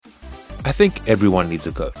I think everyone needs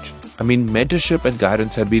a coach. I mean, mentorship and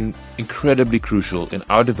guidance have been incredibly crucial in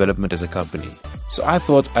our development as a company. So I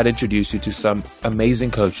thought I'd introduce you to some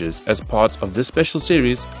amazing coaches as part of this special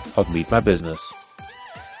series of Meet My Business.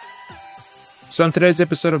 So on today's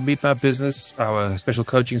episode of Meet My Business, our special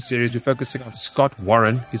coaching series, we're focusing on Scott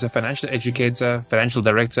Warren. He's a financial educator, financial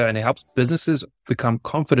director, and he helps businesses become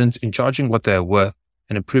confident in charging what they're worth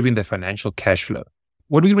and improving their financial cash flow.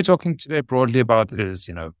 What we're going to be talking today broadly about is,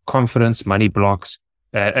 confidence, money blocks,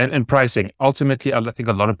 and pricing. Ultimately, I think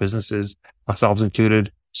a lot of businesses, ourselves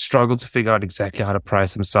included, struggle to figure out exactly how to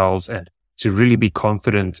price themselves and to really be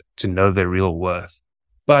confident to know their real worth.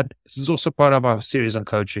 But this is also part of our series on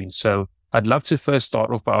coaching. So I'd love to first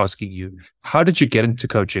start off by asking you, how did you get into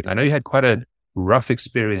coaching? I know you had quite a rough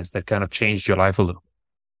experience that kind of changed your life a little.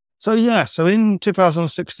 So in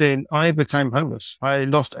 2016, I became homeless. I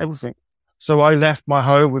lost everything. So I left my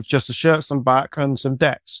home with just the shirts and back and some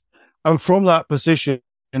debts. And from that position,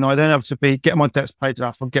 I then have to get my debts paid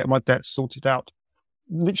off and get my debts sorted out.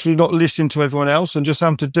 Literally not listening to everyone else and just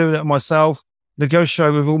having to do that myself,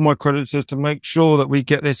 negotiate with all my creditors to make sure that we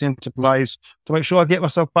get this into place, to make sure I get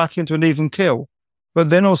myself back into an even keel. But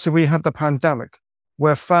then also we had the pandemic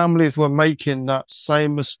where families were making that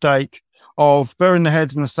same mistake of burying their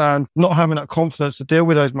heads in the sand, not having that confidence to deal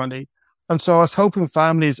with those money. And so I was helping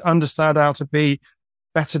families understand how to be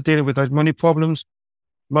better dealing with those money problems,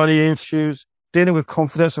 money issues, dealing with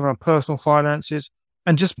confidence around personal finances,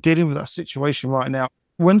 and just dealing with that situation right now.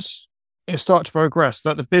 Once it started to progress,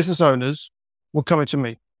 that the business owners were coming to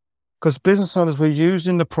me because business owners were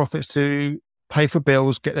using the profits to pay for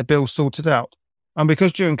bills, get their bills sorted out. And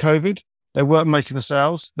because during COVID, they weren't making the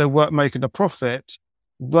sales, they weren't making the profit,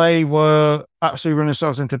 they were absolutely running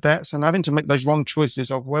themselves into debts and having to make those wrong choices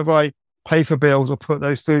of whether I pay for bills or put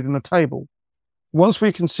those food on the table. Once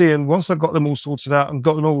we can see, and once I got them all sorted out and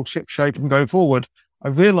got them all ship shape and going forward, I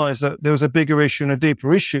realized that there was a bigger issue and a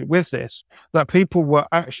deeper issue with this, that people were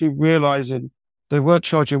actually realizing they weren't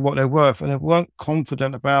charging what they're worth and they weren't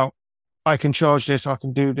confident about, I can charge this, I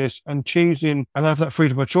can do this, and choosing and have that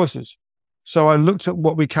freedom of choices. So I looked at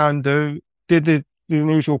what we can do, did the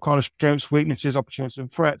usual kind of strengths, weaknesses, opportunities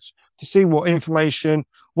and threats to see what information,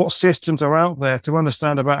 what systems are out there to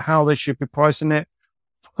understand about how they should be pricing it,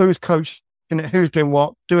 who's coaching it, who's doing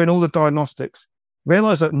what, doing all the diagnostics.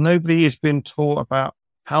 Realize that nobody has been taught about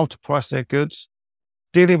how to price their goods,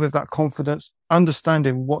 dealing with that confidence,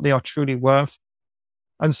 understanding what they are truly worth,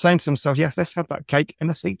 and saying to themselves, yes, let's have that cake and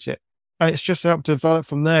let's eat it. And it's just helped to develop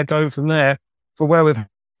from there, going from there, for where we've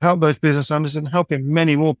helped those business owners and helping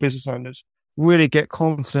many more business owners really get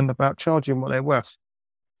confident about charging what they're worth.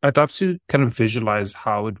 I'd love to kind of visualize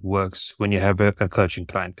how it works when you have a coaching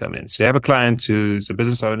client come in. So you have a client who's a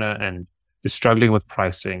business owner and is struggling with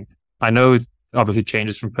pricing. I know it obviously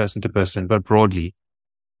changes from person to person, but broadly,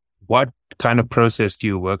 what kind of process do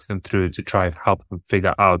you work them through to try and help them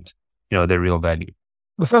figure out, their real value?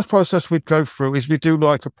 The first process we go through is we do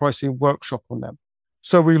like a pricing workshop on them.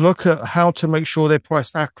 So we look at how to make sure they're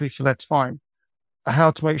priced accurately for their time,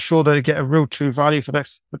 how to make sure they get a real true value for their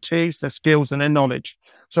expertise, their skills and their knowledge.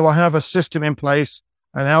 So I have a system in place,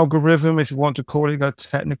 an algorithm, if you want to call it, go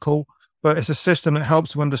technical, but it's a system that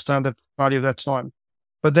helps them understand the value of their time.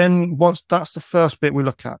 But then once that's the first bit we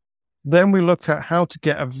look at, then we look at how to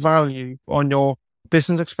get a value on your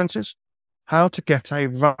business expenses, how to get a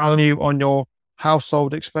value on your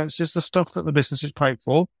household expenses, the stuff that the business is paid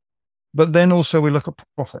for. But then also we look at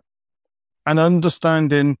profit and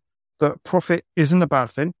understanding that profit isn't a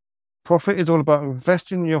bad thing. Profit is all about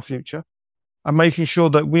investing in your future and making sure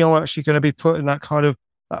that we are actually going to be putting that kind of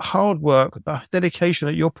that hard work, that dedication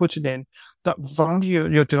that you're putting in, that value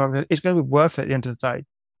you're doing, is going to be worth it at the end of the day.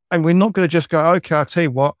 And we're not going to just go, okay, I'll tell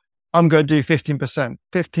you what, I'm going to do 15%.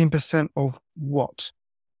 15% of what?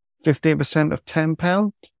 15% of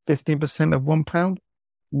 £10? 15% of £1?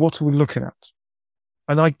 What are we looking at?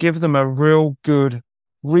 And I give them a real good,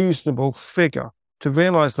 reasonable figure to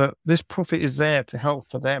realize that this profit is there to help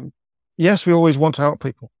for them. Yes, we always want to help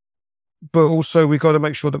people, but also we've got to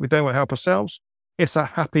make sure that we don't want to help ourselves. It's a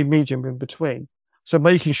happy medium in between. So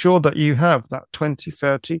making sure that you have that 20,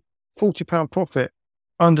 30, 40 pound profit,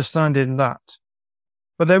 understanding that.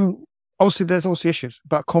 But then obviously there's also issues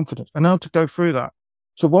about confidence and how to go through that.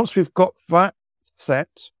 So once we've got that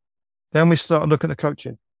set, then we start looking at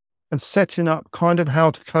coaching and setting up kind of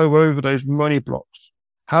how to go over those money blocks,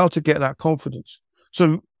 how to get that confidence.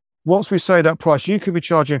 So once we say that price, you could be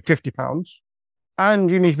charging £50 and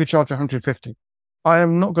you need to be charging 150. I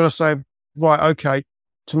am not going to say, right, okay,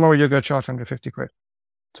 tomorrow you're going to charge 150 quid.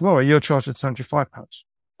 Tomorrow you're charging £75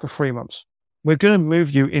 for 3 months. We're going to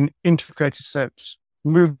move you in integrated steps,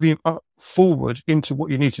 move you up forward into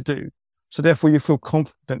what you need to do. So therefore you feel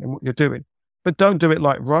confident in what you're doing, but don't do it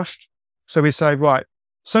like rushed. So we say, right,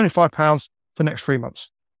 £75 for the next 3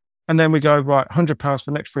 months. And then we go, right, £100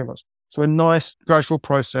 for the next 3 months. So a nice gradual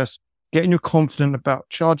process, getting you confident about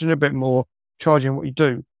charging a bit more, charging what you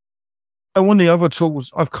do. And one of the other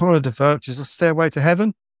tools I've kind of developed is a stairway to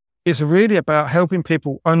heaven. It's really about helping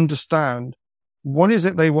people understand what is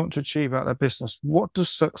it they want to achieve out of their business? What does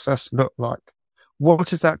success look like?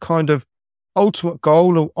 What is that kind of ultimate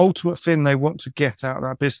goal or ultimate thing they want to get out of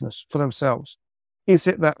their business for themselves? Is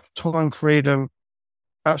it that time freedom,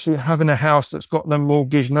 actually having a house that's got no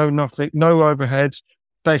mortgage, no nothing, no overheads?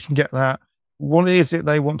 They can get that. What is it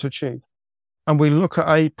they want to achieve? And we look at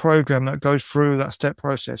a program that goes through that step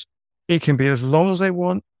process. It can be as long as they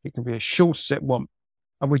want. It can be as short as they want.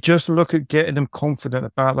 And we just look at getting them confident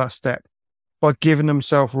about that step by giving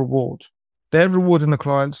themselves reward. They're rewarding the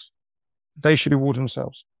clients. They should reward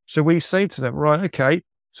themselves. So we say to them, right, okay,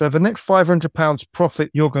 so the next £500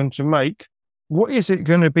 profit you're going to make, what is it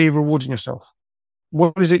going to be rewarding yourself?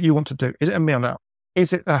 What is it you want to do? Is it a meal out?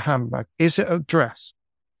 Is it a handbag? Is it a dress?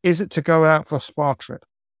 Is it to go out for a spa trip?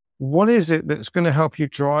 What is it that's going to help you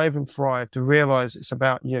drive and thrive to realize it's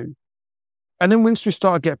about you? And then once we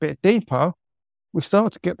start to get a bit deeper, we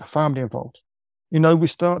start to get the family involved. We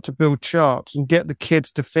start to build charts and get the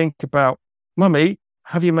kids to think about, Mummy,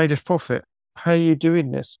 have you made this profit? How are you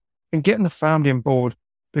doing this? And getting the family on board.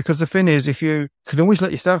 Because the thing is, if you can always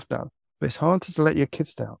let yourself down, but it's hard to let your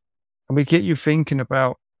kids down. And we get you thinking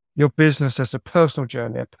about your business as a personal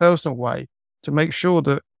journey, a personal way to make sure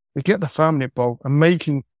that we get the family involved and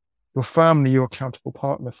making your family your accountable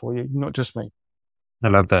partner for you, not just me. I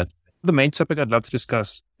love that. The main topic I'd love to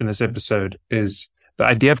discuss in this episode is the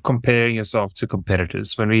idea of comparing yourself to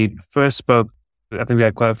competitors. When we first spoke, I think we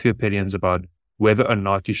had quite a few opinions about whether or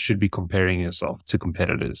not you should be comparing yourself to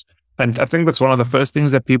competitors. And I think that's one of the first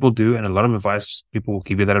things that people do. And a lot of advice, people will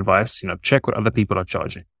give you that advice, check what other people are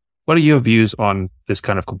charging. What are your views on this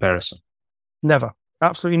kind of comparison? Never.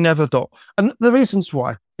 Absolutely never, Doc. And the reasons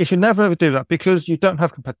why, you should never ever do that because you don't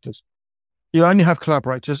have competitors. You only have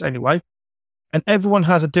collaborators anyway. And everyone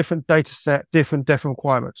has a different data set, different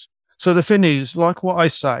requirements. So the thing is, like what I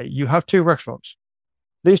say, you have 2 restaurants.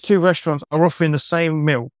 These 2 restaurants are offering the same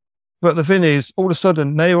meal. But the thing is, all of a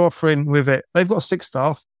sudden, they're offering with it, they've got 6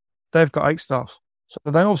 staff, they've got 8 staff. So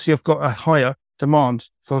they obviously have got a higher demand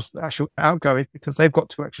for actual outgoing because they've got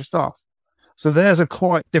 2 extra staff. So there's a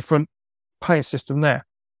quite different pay system there.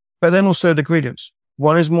 But then also the ingredients.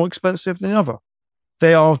 One is more expensive than the other.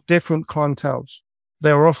 They are different clienteles. They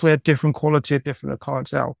are offering a different quality, a different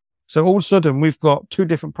clientele. So all of a sudden, we've got 2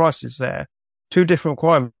 different prices there, 2 different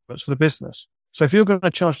requirements for the business. So if you're going to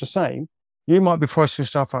charge the same, you might be pricing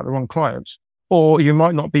yourself out the wrong clients, or you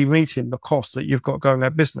might not be meeting the cost that you've got going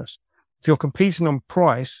that business. If you're competing on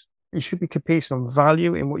price, you should be competing on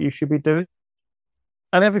value in what you should be doing.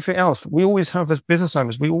 And everything else, we always have as business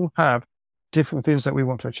owners, we all have different things that we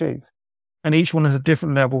want to achieve. And each one has a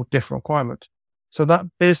different level, different requirement. So that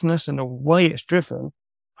business and the way it's driven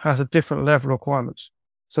has a different level of requirements.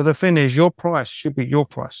 So the thing is, your price should be your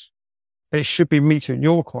price. It should be meeting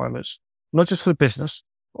your requirements, not just for the business,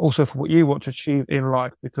 but also for what you want to achieve in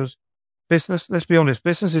life. Because business, let's be honest,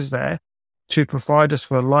 business is there to provide us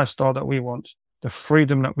with a lifestyle that we want, the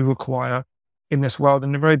freedom that we require in this world,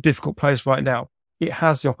 in a very difficult place right now. It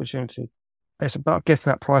has the opportunity. It's about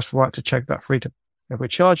getting that price right to check that freedom. If we're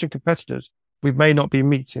charging competitors, we may not be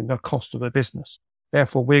meeting the cost of the business.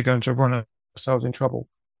 Therefore, we're going to run ourselves in trouble.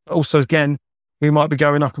 Also, again, we might be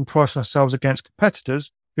going up and pricing ourselves against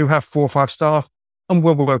competitors who have 4 or 5 staff and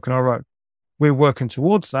we're working our own. We're working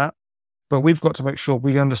towards that, but we've got to make sure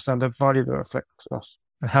we understand the value that reflects us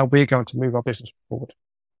and how we're going to move our business forward.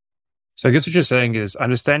 So I guess what you're saying is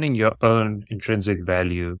understanding your own intrinsic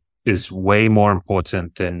value is way more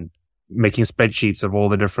important than making spreadsheets of all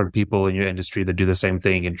the different people in your industry that do the same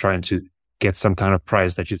thing and trying to get some kind of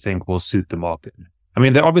price that you think will suit the market. I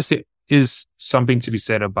mean, there obviously is something to be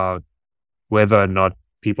said about whether or not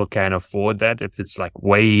people can afford that, if it's like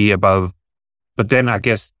way above. But then I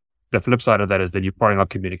guess the flip side of that is that you've probably not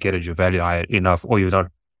communicated your value high enough, or you've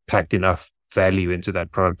not packed enough value into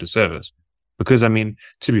that product or service. Because I mean,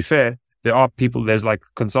 to be fair, there's like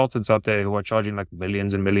consultants out there who are charging like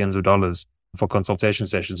millions and millions of dollars for consultation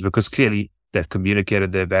sessions because clearly they've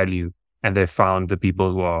communicated their value and they've found the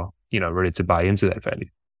people who are, ready to buy into that value.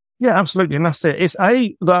 Yeah, absolutely. And that's it. It's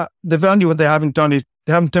that the value that they haven't done is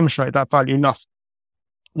they haven't demonstrated that value enough.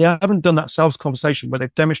 They haven't done that sales conversation where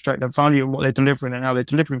they've demonstrated the value and what they're delivering and how they're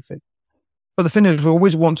delivering things. But the thing is, we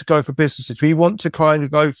always want to go for businesses. We want to kind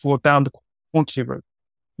of go for down the quantity route.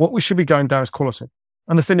 What we should be going down is quality.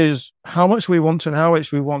 And the thing is, how much we want to and how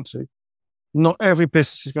much we want to, not every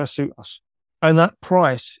business is going to suit us. And that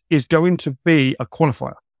price is going to be a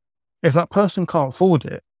qualifier. If that person can't afford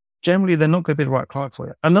it, generally they're not going to be the right client for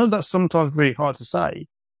you. I know that's sometimes really hard to say.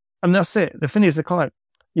 And that's it. The thing is, the client,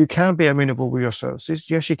 you can be amenable with your services.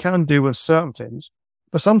 Yes, you can do with certain things,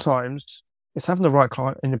 but sometimes it's having the right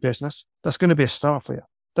client in your business that's going to be a star for you,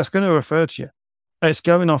 that's going to refer to you. And it's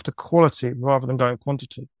going after quality rather than going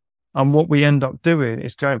quantity. And what we end up doing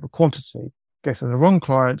is going for quantity, getting the wrong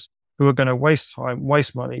clients who are going to waste time,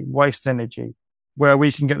 waste money, waste energy, where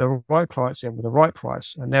we can get the right clients in with the right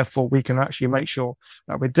price. And therefore we can actually make sure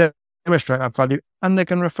that we demonstrate our value and they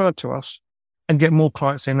can refer to us and get more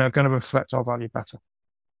clients in that are going to reflect our value better.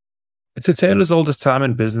 It's a tale as old as time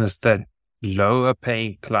in business that lower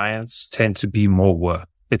paying clients tend to be more work.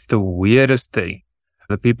 It's the weirdest thing.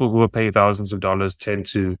 The people who will pay thousands of dollars tend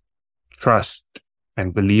to trust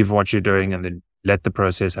and believe what you're doing and then let the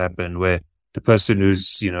process happen, where the person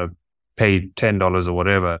who's, paid $10 or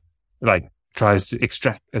whatever, like tries to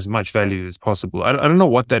extract as much value as possible. I don't know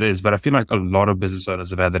what that is, but I feel like a lot of business owners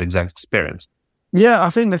have had that exact experience. Yeah, I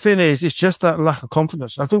think the thing is, it's just that lack of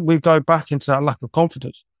confidence. I think we go back into that lack of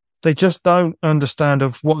confidence. They just don't understand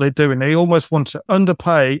of what they're doing. They almost want to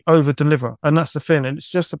underpay, over deliver. And that's the thing. And it's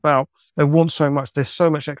just about, they want so much. There's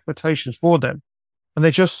so much expectations for them. And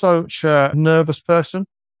they're just such a nervous person.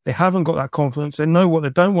 They haven't got that confidence. They know what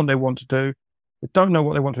they want to do. They don't know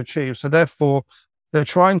what they want to achieve. So therefore, they're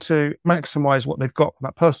trying to maximize what they've got from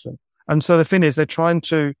that person. And so the thing is, they're trying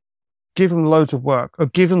to give them loads of work or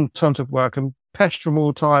give them tons of work and pester them all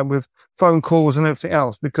the time with phone calls and everything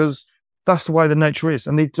else, because that's the way the nature is.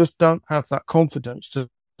 And they just don't have that confidence to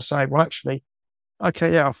say, well, actually,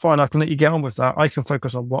 okay, yeah, fine. I can let you get on with that. I can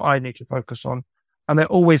focus on what I need to focus on. And they're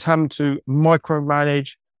always having to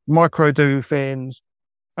micromanage, micro do things.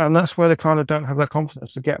 And that's where they kind of don't have that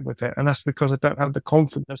confidence to get with it. And that's because they don't have the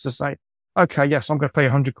confidence to say, okay, yes, I'm going to pay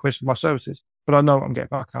 £100 for my services, but I know what I'm getting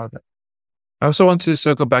back out of it. I also want to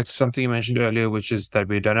circle back to something you mentioned earlier, which is that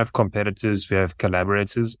we don't have competitors, we have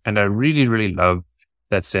collaborators. And I really, really love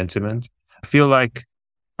that sentiment. I feel like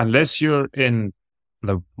unless you're in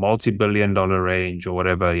the multi-billion-dollar range or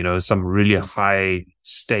whatever, some really high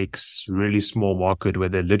stakes, really small market where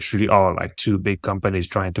there literally are like two big companies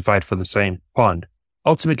trying to fight for the same pond.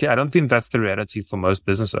 Ultimately, I don't think that's the reality for most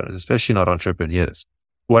business owners, especially not entrepreneurs.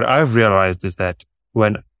 What I've realized is that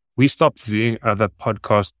when we stop viewing other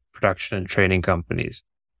podcast production and training companies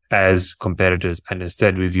as competitors and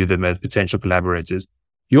instead we view them as potential collaborators,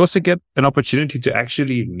 you also get an opportunity to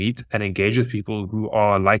actually meet and engage with people who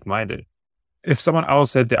are like-minded. If someone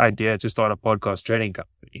else had the idea to start a podcast training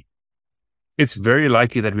company, it's very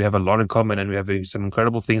likely that we have a lot in common and we have some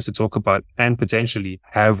incredible things to talk about and potentially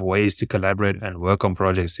have ways to collaborate and work on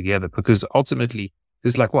projects together, because ultimately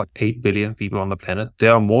there's 8 billion people on the planet.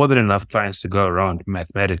 There are more than enough clients to go around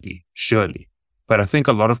mathematically, surely. But I think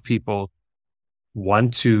a lot of people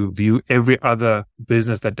want to view every other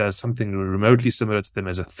business that does something remotely similar to them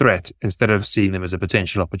as a threat instead of seeing them as a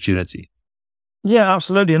potential opportunity. Yeah,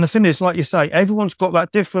 absolutely. And the thing is, like you say, everyone's got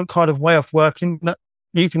that different kind of way of working that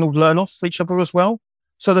you can all learn off each other as well.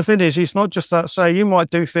 So the thing is, it's not just that, say, you might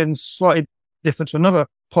do things slightly different to another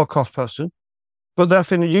podcast person, but that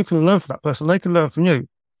thing that you can learn from that person, they can learn from you.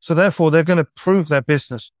 So therefore, they're going to prove their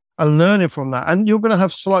business and learning from that. And you're going to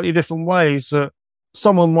have slightly different ways that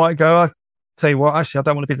someone might go, I tell you what, actually, I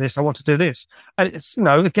don't want to be this. I want to do this. And it's,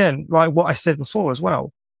 again, like what I said before as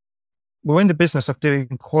well, we're in the business of doing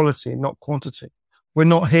quality, not quantity. We're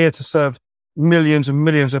not here to serve millions and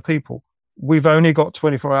millions of people. We've only got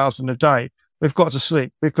 24 hours in a day. We've got to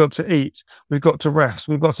sleep. We've got to eat. We've got to rest.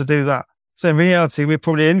 We've got to do that. So in reality, we've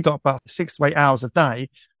probably only got about 6 to 8 hours a day,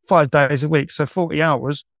 5 days a week. So 40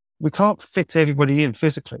 hours, we can't fit everybody in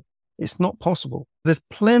physically. It's not possible. There's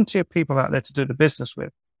plenty of people out there to do the business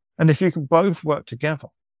with. And if you can both work together,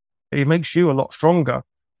 it makes you a lot stronger,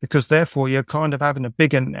 because therefore you're kind of having a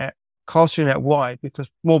bigger net, casting your net wide, because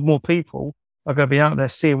more people are going to be out there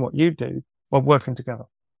seeing what you do while working together.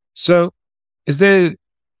 So is there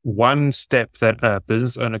one step that a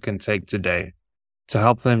business owner can take today to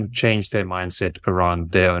help them change their mindset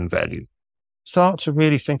around their own value? Start to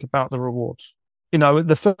really think about the rewards.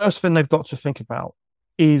 The first thing they've got to think about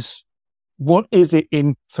is, what is it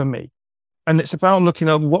in for me? And it's about looking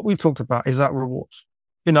at what we talked about is that rewards.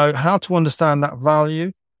 How to understand that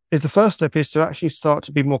value is the first step, is to actually start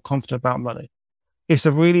to be more confident about money. It's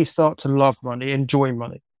to really start to love money, enjoy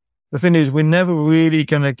money. The thing is, we're never really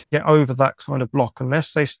going to get over that kind of block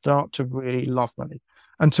unless they start to really love money.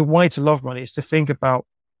 And the way to love money is to think about,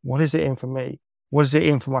 what is it in for me? What is it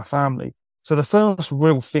in for my family? So the first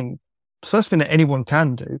real thing the first thing that anyone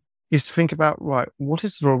can do is to think about, right, what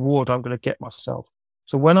is the reward I'm going to get myself?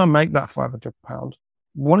 So when I make that £500,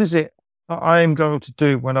 what is it that I am going to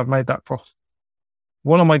do when I've made that profit?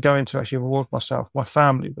 What am I going to actually reward myself, my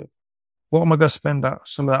family with? What am I going to spend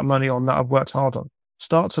some of that money on that I've worked hard on?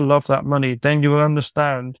 Start to love that money. Then you will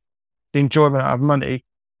understand the enjoyment out of money.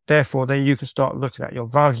 Therefore, then you can start looking at your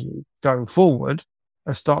value going forward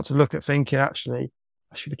and start to look at thinking, actually,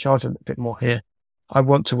 I should be charging a bit more here. I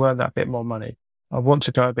want to earn that bit more money. I want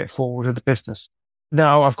to go a bit forward with the business.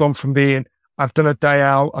 Now I've gone from I've done a day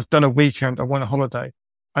out, I've done a weekend, I want a holiday.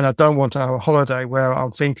 And I don't want to have a holiday where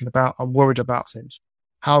I'm worried about things.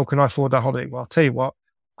 How can I afford that holiday? Well, I'll tell you what,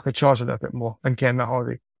 I could charge a little bit more and get that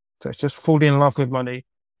holiday. So it's just falling in love with money,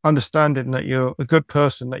 understanding that you're a good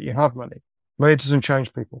person, that you have money. Money doesn't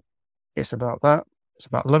change people. It's about that. It's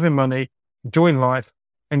about loving money, enjoying life,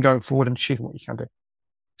 and going forward and achieving what you can do.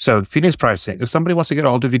 So Phoenix Pricing, if somebody wants to get a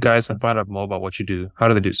hold of you guys and find out more about what you do, how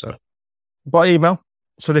do they do so? By email.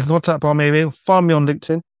 So they can contact by email, find me on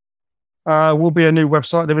LinkedIn. Will be a new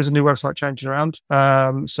website. There is a new website changing around,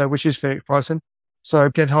 which is Phoenix Pricing. So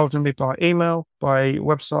get hold of me by email, by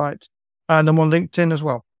website, and I'm on LinkedIn as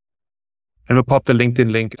well. And we'll pop the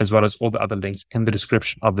LinkedIn link as well as all the other links in the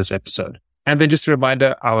description of this episode. And then just a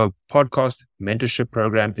reminder, our podcast mentorship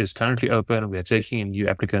program is currently open. We are taking in new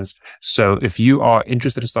applicants. So if you are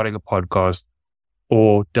interested in starting a podcast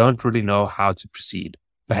or don't really know how to proceed,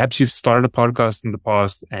 perhaps you've started a podcast in the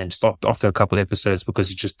past and stopped after a couple of episodes because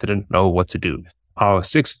you just didn't know what to do. Our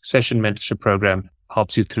 6-session mentorship program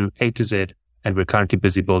helps you through A to Z, and we're currently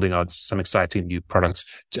busy building out some exciting new products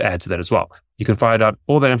to add to that as well. You can find out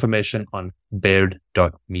all that information on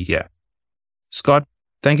baird.media. Scott,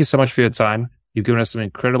 thank you so much for your time. You've given us some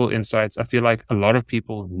incredible insights. I feel like a lot of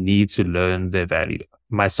people need to learn their value,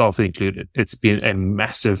 myself included. It's been a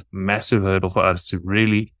massive, massive hurdle for us to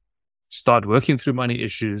really start working through money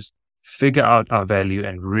issues, figure out our value,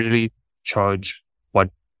 and really charge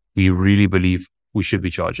what we really believe we should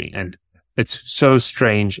be charging. And it's so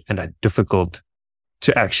strange and difficult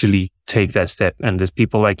to actually take that step. And there's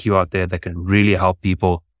people like you out there that can really help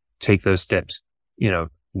people take those steps,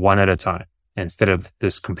 one at a time, instead of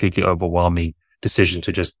this completely overwhelming decision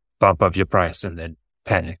to just bump up your price and then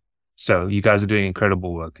panic. So you guys are doing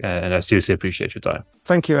incredible work, and I seriously appreciate your time.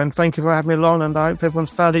 Thank you. And thank you for having me along. And I hope everyone's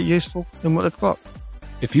found it useful in what they've got.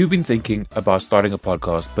 If you've been thinking about starting a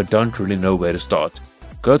podcast but don't really know where to start,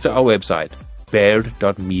 go to our website,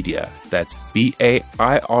 baird.media. That's BAIRD.media.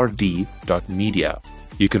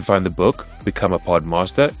 You can find the book, Become a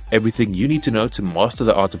Podmaster, everything you need to know to master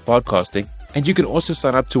the art of podcasting. And you can also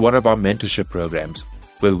sign up to one of our mentorship programs,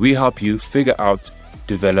 where we help you figure out,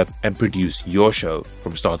 develop, and produce your show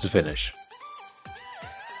from start to finish.